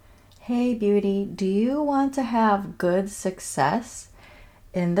Hey beauty, do you want to have good success?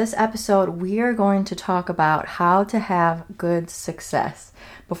 In this episode, we are going to talk about how to have good success.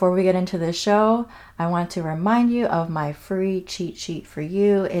 Before we get into the show, I want to remind you of my free cheat sheet for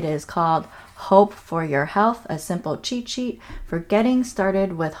you. It is called Hope for Your Health, a simple cheat sheet for getting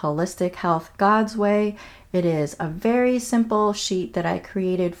started with holistic health God's way. It is a very simple sheet that I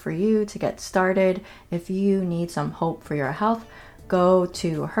created for you to get started. If you need some hope for your health, go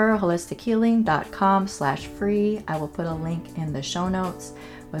to herholistichealing.com/free. I will put a link in the show notes.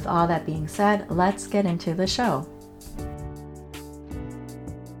 With all that being said, let's get into the show.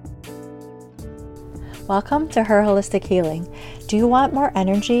 Welcome to Her Holistic Healing. Do you want more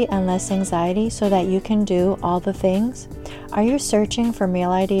energy and less anxiety so that you can do all the things? Are you searching for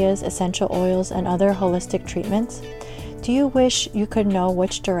meal ideas, essential oils, and other holistic treatments? Do you wish you could know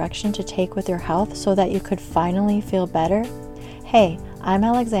which direction to take with your health so that you could finally feel better? Hey, I'm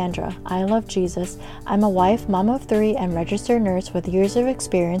Alexandra. I love Jesus. I'm a wife, mom of 3, and registered nurse with years of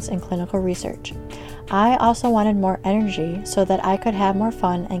experience in clinical research. I also wanted more energy so that I could have more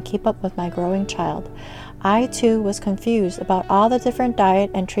fun and keep up with my growing child. I too was confused about all the different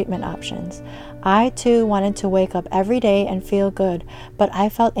diet and treatment options. I too wanted to wake up every day and feel good, but I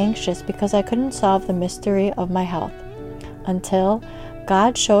felt anxious because I couldn't solve the mystery of my health. Until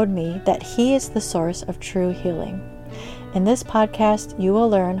God showed me that He is the source of true healing. In this podcast, you will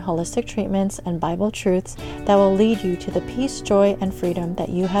learn holistic treatments and Bible truths that will lead you to the peace, joy, and freedom that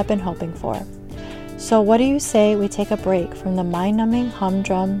you have been hoping for. So what do you say we take a break from the mind-numbing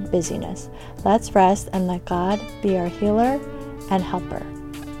humdrum busyness? Let's rest and let God be our healer and helper.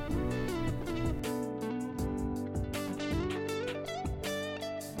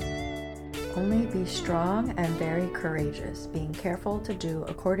 Only be strong and very courageous, being careful to do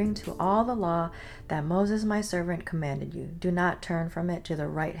according to all the law that Moses my servant commanded you. Do not turn from it to the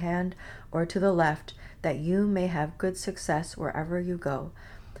right hand or to the left, that you may have good success wherever you go.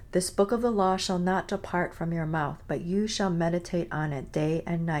 This book of the law shall not depart from your mouth, but you shall meditate on it day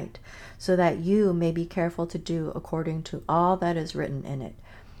and night, so that you may be careful to do according to all that is written in it.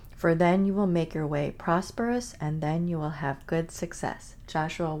 For then you will make your way prosperous, and then you will have good success.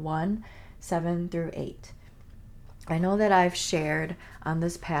 Joshua 1:7-8. I know that I've shared on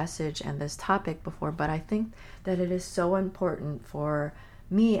this passage and this topic before, but I think that it is so important for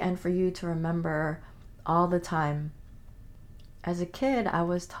me and for you to remember all the time. As a kid, I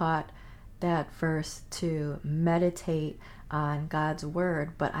was taught that verse to meditate on God's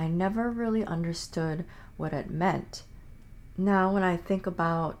word, but I never really understood what it meant. Now, when I think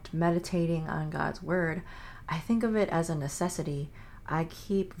about meditating on God's word, I think of it as a necessity. I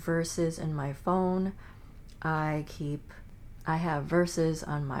keep verses in my phone. I have verses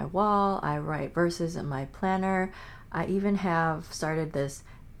on my wall. I write verses in my planner. I even have started this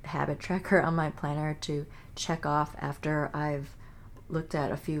habit tracker on my planner to check off after I've looked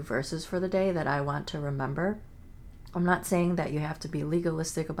at a few verses for the day that I want to remember. I'm not saying that you have to be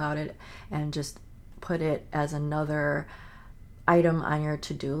legalistic about it and just put it as another item on your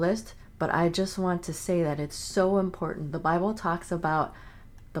to-do list, but I just want to say that it's so important. The Bible talks about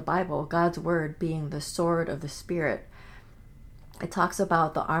God's word, being the sword of the Spirit. It talks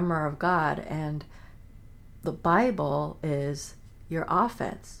about the armor of God, and the Bible is your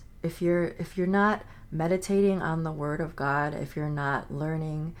offense. If you're not meditating on the word of God, if you're not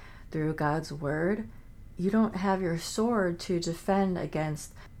learning through God's word, you don't have your sword to defend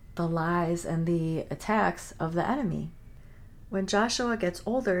against the lies and the attacks of the enemy. When Joshua gets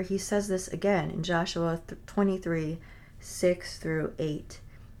older, he says this again in Joshua 23:6-8.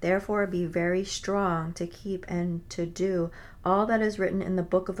 Therefore be very strong to keep and to do all that is written in the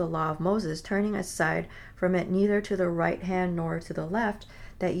book of the law of Moses, turning aside from it neither to the right hand nor to the left,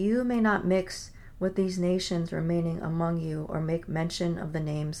 that you may not mix with these nations remaining among you, or make mention of the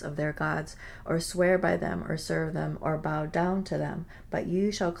names of their gods, or swear by them, or serve them, or bow down to them. But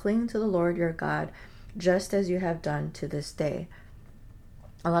you shall cling to the Lord your God, just as you have done to this day.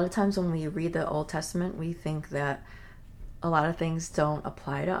 A lot of times when we read the Old Testament, we think that a lot of things don't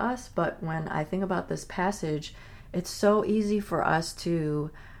apply to us, but when I think about this passage, it's so easy for us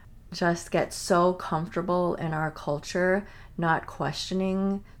to just get so comfortable in our culture, not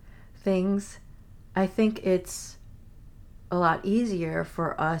questioning things. I think it's a lot easier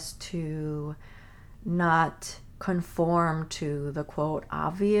for us to not conform to the quote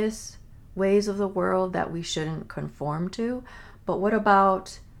obvious ways of the world that we shouldn't conform to. But what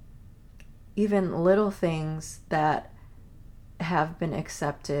about even little things that have been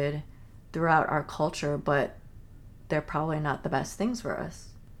accepted throughout our culture, but they're probably not the best things for us?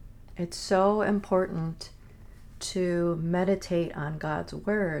 It's so important to meditate on God's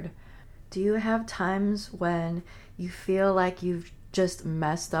word Do you have times when you feel like you've just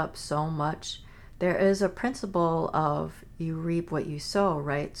messed up so much? There is a principle of you reap what you sow,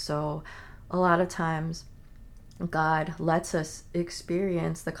 right? So a lot of times God lets us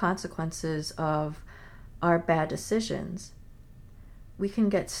experience the consequences of our bad decisions. We can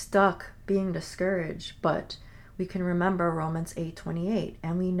get stuck being discouraged, but we can remember Romans 8:28,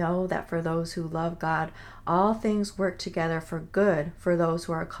 and we know that for those who love God, all things work together for good for those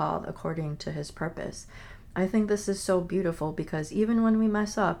who are called according to his purpose. I think this is so beautiful because even when we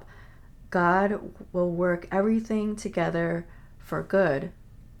mess up, God will work everything together for good.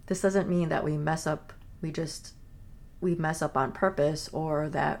 This doesn't mean that we mess up, we mess up on purpose, or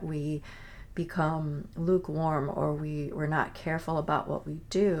that we become lukewarm, or we're not careful about what we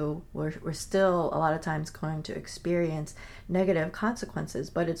do. We're still a lot of times going to experience negative consequences,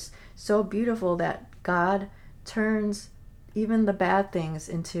 but it's so beautiful that God turns even the bad things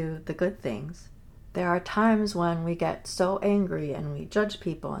into the good things. There are times when we get so angry and we judge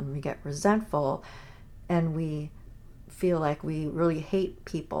people and we get resentful and we feel like we really hate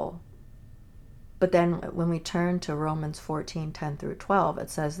people. But then when we turn to Romans 14:10 through 12, it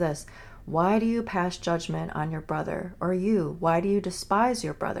says this: "Why do you pass judgment on your brother? Or you, why do you despise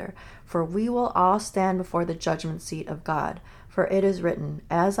your brother? For we will all stand before the judgment seat of God. For it is written,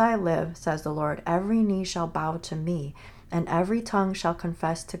 As I live, says the Lord, every knee shall bow to me, and every tongue shall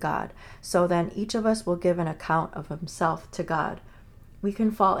confess to God. So then each of us will give an account of himself to God." We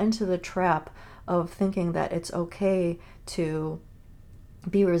can fall into the trap of thinking that it's okay to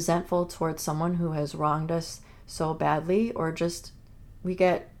be resentful towards someone who has wronged us so badly, or just we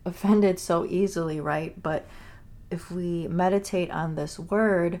get offended so easily, right? But if we meditate on this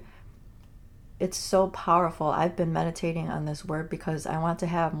word, it's so powerful. I've been meditating on this word because I want to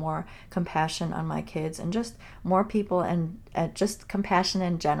have more compassion on my kids and just more people, and just compassion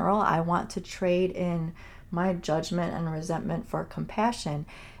in general. I want to trade in my judgment and resentment for compassion.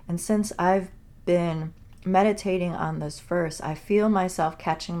 And since I've been meditating on this verse, I feel myself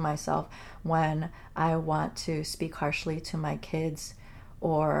catching myself when I want to speak harshly to my kids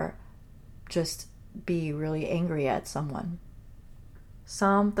or just be really angry at someone.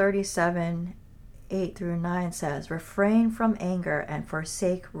 Psalm 37:8-9 says, "Refrain from anger and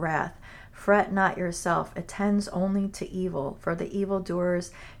forsake wrath. Fret not yourself, it tends only to evil. For the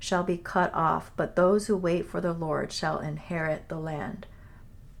evildoers shall be cut off, but those who wait for the Lord shall inherit the land."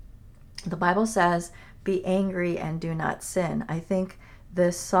 The Bible says, "Be angry and do not sin." I think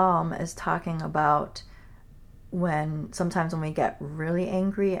this psalm is talking about sometimes when we get really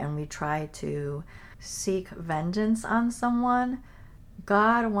angry and we try to seek vengeance on someone.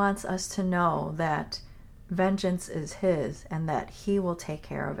 God wants us to know that vengeance is his and that he will take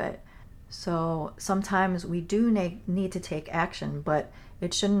care of it. So sometimes we do need to take action, but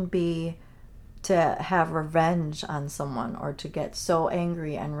it shouldn't be to have revenge on someone or to get so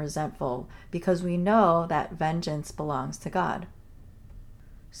angry and resentful, because we know that vengeance belongs to God.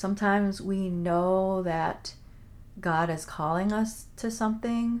 Sometimes we know that God is calling us to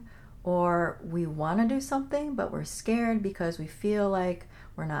something, or we want to do something, but we're scared because we feel like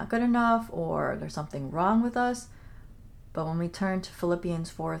we're not good enough or there's something wrong with us. But when we turn to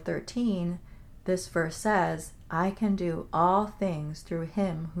Philippians 4:13, this verse says, "I can do all things through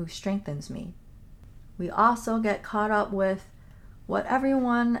him who strengthens me." We also get caught up with what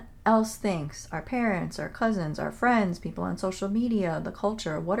everyone else thinks. Our parents, our cousins, our friends, people on social media, the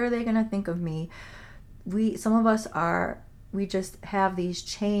culture. What are they going to think of me? Some of us we just have these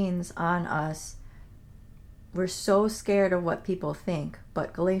chains on us. We're so scared of what people think.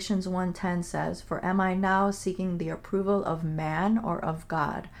 But Galatians 1:10 says, "For am I now seeking the approval of man or of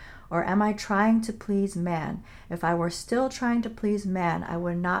God? Or am I trying to please man? If I were still trying to please man, I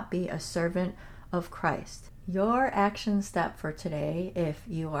would not be a servant of Christ." Your action step for today, if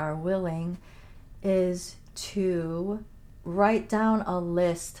you are willing, is to write down a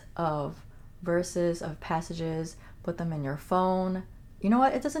list of verses, of passages, put them in your phone. You know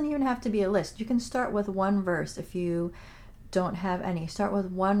what? It doesn't even have to be a list. You can start with one verse. If you don't have any, start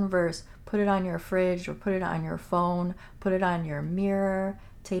with one verse, put it on your fridge or put it on your phone, put it on your mirror,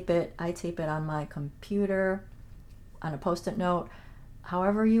 tape it. I tape it on my computer, on a Post-it note.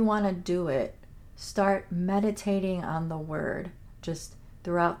 However you want to do it, start meditating on the word just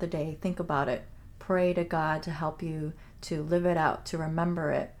throughout the day. Think about it. Pray to God to help you to live it out, to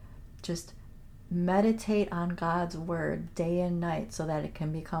remember it. Just meditate on God's word day and night so that it can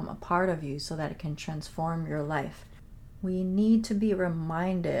become a part of you, so that it can transform your life. We need to be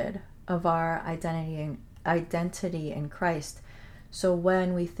reminded of our identity in Christ. So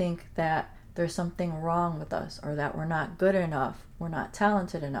when we think that there's something wrong with us, or that we're not good enough, we're not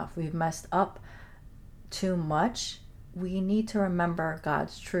talented enough, we've messed up too much, we need to remember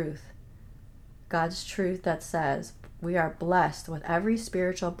God's truth. God's truth that says we are blessed with every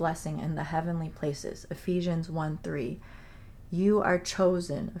spiritual blessing in the heavenly places. Ephesians 1:3. You are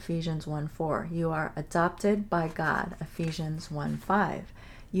chosen. Ephesians 1:4. You are adopted by God. Ephesians 1:5.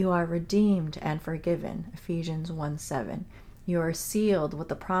 You are redeemed and forgiven. Ephesians 1:7. You are sealed with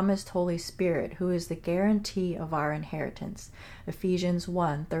the promised Holy Spirit, who is the guarantee of our inheritance. Ephesians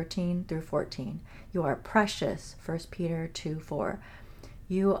 1:13 through 14. You are precious. 1 Peter 2:4.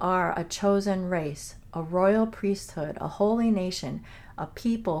 You are a chosen race, a royal priesthood, a holy nation, a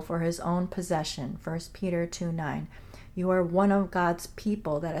people for his own possession. 1 Peter 2:9. You are one of God's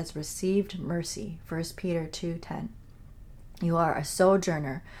people that has received mercy. 1 Peter 2:10. You are a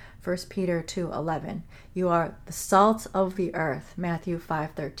sojourner. 1 Peter 2:11. You are the salt of the earth. Matthew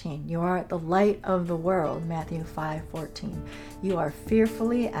 5:13. You are the light of the world. Matthew 5:14. You are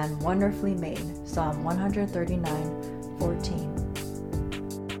fearfully and wonderfully made. Psalm 139:14.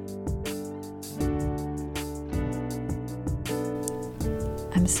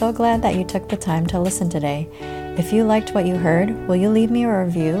 I'm so glad that you took the time to listen today. If you liked what you heard, will you leave me a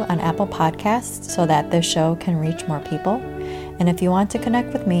review on Apple Podcasts so that this show can reach more people? And if you want to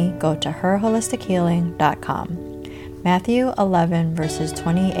connect with me, go to herholistichealing.com. Matthew 11 verses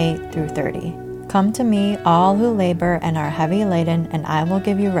 28 through 30. Come to me, all who labor and are heavy laden, and I will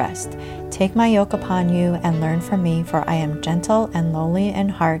give you rest. Take my yoke upon you and learn from me, for I am gentle and lowly in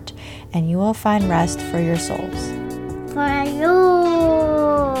heart, and you will find rest for your souls. For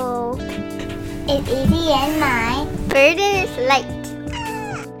you, it's easy and my burden is light.